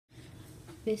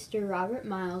Mr. Robert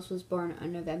Myles was born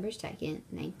on November 2nd,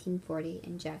 1940,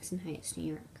 in Jackson Heights, New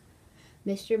York.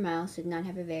 Mr. Myles did not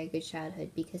have a very good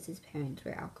childhood because his parents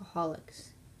were alcoholics.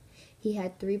 He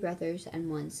had 3 brothers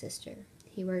and 1 sister.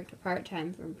 He worked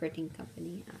part-time for a printing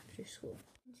company after school.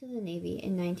 Into the Navy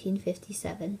in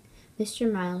 1957,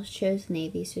 Mr. Myles chose the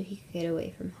Navy so he could get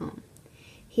away from home.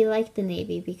 He liked the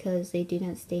Navy because they do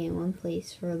not stay in one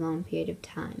place for a long period of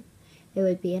time. They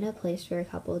would be in a place for a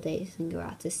couple of days and go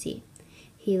out to sea.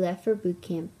 He left for boot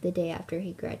camp the day after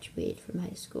he graduated from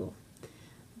high school.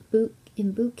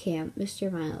 In boot camp,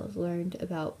 Mr. Myles learned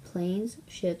about planes,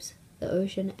 ships, the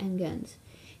ocean, and guns.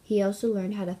 He also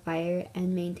learned how to fire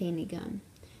and maintain a gun.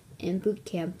 In boot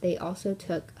camp, they also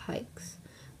took hikes.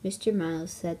 Mr.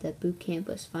 Myles said that boot camp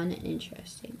was fun and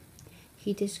interesting.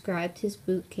 He described his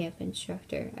boot camp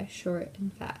instructor as short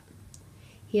and fat.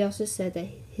 He also said that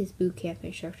his boot camp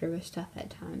instructor was tough at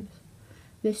times.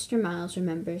 Mr. Myles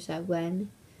remembers that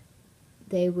when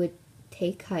they would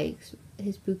take hikes,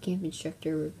 his boot camp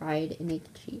instructor would ride in a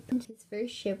jeep. His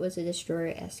first ship was a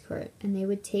destroyer escort, and they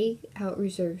would take out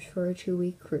reserves for a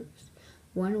 2-week cruise.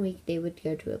 1 week they would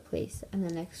go to a place, and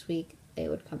the next week they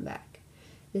would come back.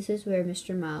 This is where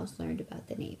Mr. Myles learned about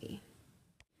the Navy.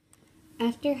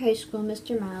 After high school,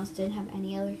 Mr. Myles didn't have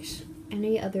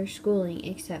any other schooling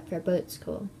except for boat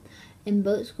school. In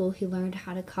boat school, he learned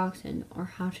how to coxswain, or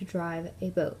how to drive a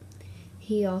boat.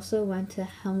 He also went to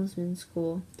helmsman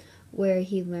school, where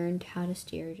he learned how to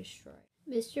steer a destroyer.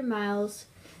 Mr. Myles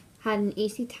had an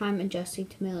easy time adjusting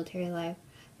to military life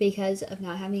because of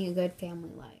not having a good family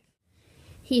life.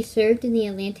 He served in the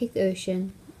Atlantic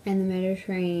Ocean and the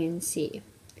Mediterranean Sea.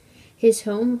 His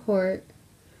home port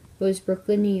was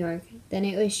Brooklyn, New York. Then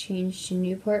it was changed to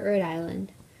Newport, Rhode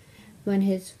Island, when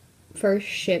his first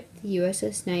ship, the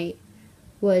USS Knight,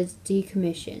 was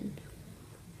decommissioned.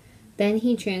 Then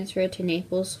he transferred to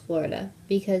Naples, Florida,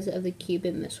 because of the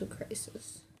Cuban Missile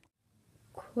Crisis.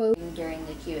 Quote during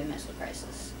the Cuban Missile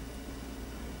Crisis.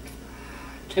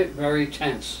 Very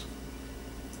tense.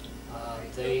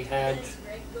 They had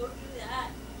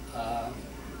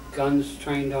guns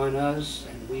trained on us,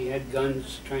 and we had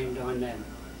guns trained on them.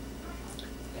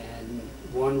 And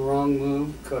one wrong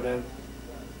move could have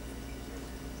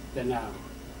been out.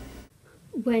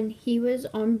 When he was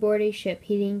on board a ship,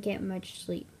 he didn't get much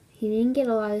sleep. He didn't get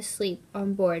a lot of sleep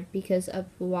on board because of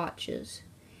watches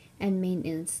and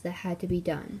maintenance that had to be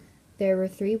done. There were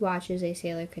 3 watches a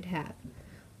sailor could have.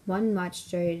 One watch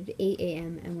started at 8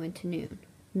 a.m. and went to noon.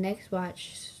 The next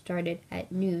watch started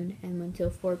at noon and went till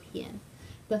 4 p.m.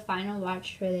 The final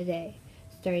watch for the day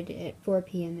started at 4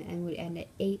 p.m. and would end at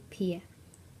 8 p.m.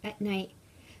 At night,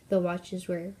 the watches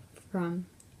were from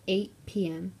 8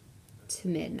 p.m. to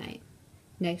midnight.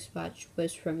 Next watch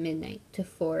was from midnight to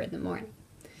 4 in the morning.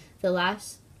 The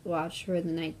last watch for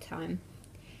the night time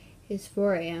is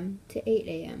 4 a.m. to 8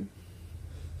 a.m.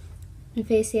 If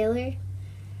a sailor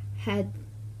had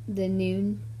the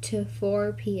noon to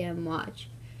 4 p.m. watch,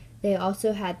 they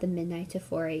also had the midnight to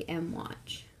 4 a.m.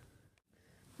 watch.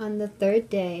 On the 3rd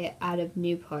day out of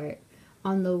Newport,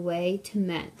 on the way to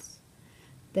Metz,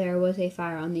 there was a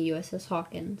fire on the USS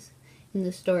Hawkins in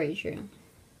the storage room.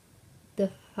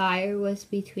 The fire was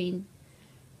between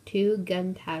 2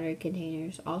 gunpowder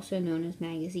containers, also known as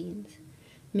magazines.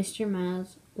 Mr.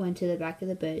 Myles went to the back of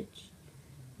the boat,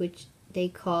 which they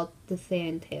called the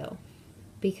fantail,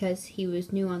 because he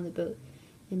was new on the boat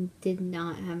and did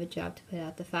not have a job to put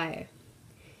out the fire.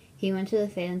 He went to the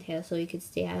fantail so he could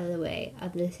stay out of the way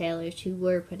of the sailors who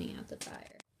were putting out the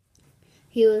fire.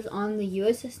 He was on the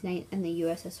USS Knight and the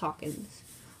USS Hawkins.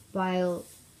 While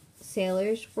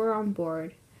sailors were on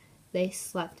board, they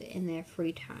slept in their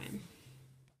free time.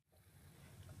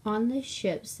 On the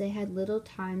ships, they had little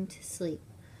time to sleep.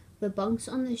 The bunks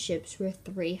on the ships were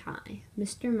 3 high.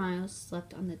 Mr. Myles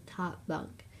slept on the top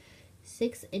bunk.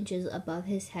 6 inches above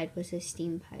his head was a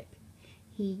steam pipe.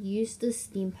 He used the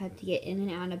steam pipe to get in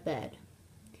and out of bed.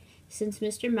 Since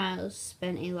Mr. Myles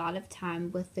spent a lot of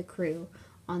time with the crew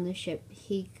on the ship,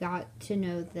 he got to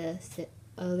know the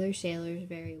other sailors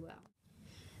very well.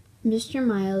 Mr.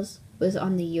 Myles was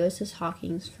on the USS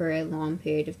Hawkins for a long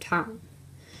period of time,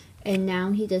 and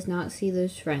now he does not see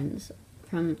those friends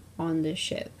from on the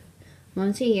ship.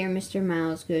 Once a year, Mr.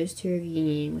 Myles goes to a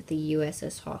reunion with the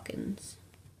USS Hawkins.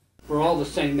 We're all the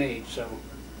same age, so,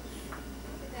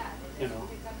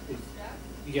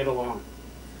 you get along.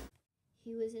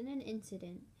 He was in an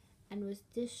incident and was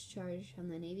discharged from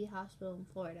the Navy Hospital in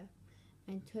Florida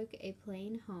and took a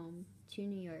plane home to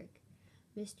New York.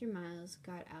 Mr. Myles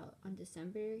got out on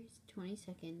December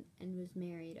 22nd and was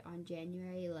married on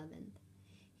January 11th.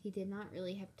 He did not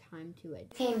really have time to it.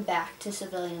 Came back to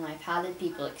civilian life. How did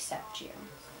people accept you?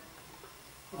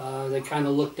 They kind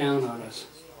of looked down on us.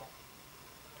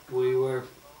 We were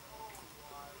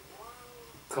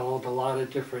called a lot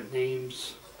of different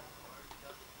names.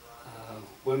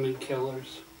 Women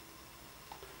killers,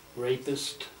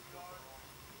 rapist,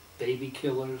 baby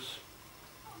killers.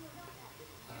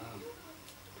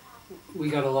 We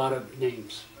got a lot of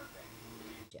names.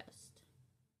 Just.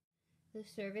 The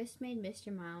service made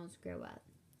Mr. Myles grow up.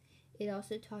 It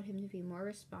also taught him to be more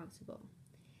responsible.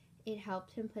 It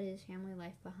helped him put his family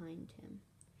life behind him.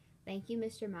 Thank you,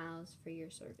 Mr. Myles, for your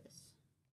service.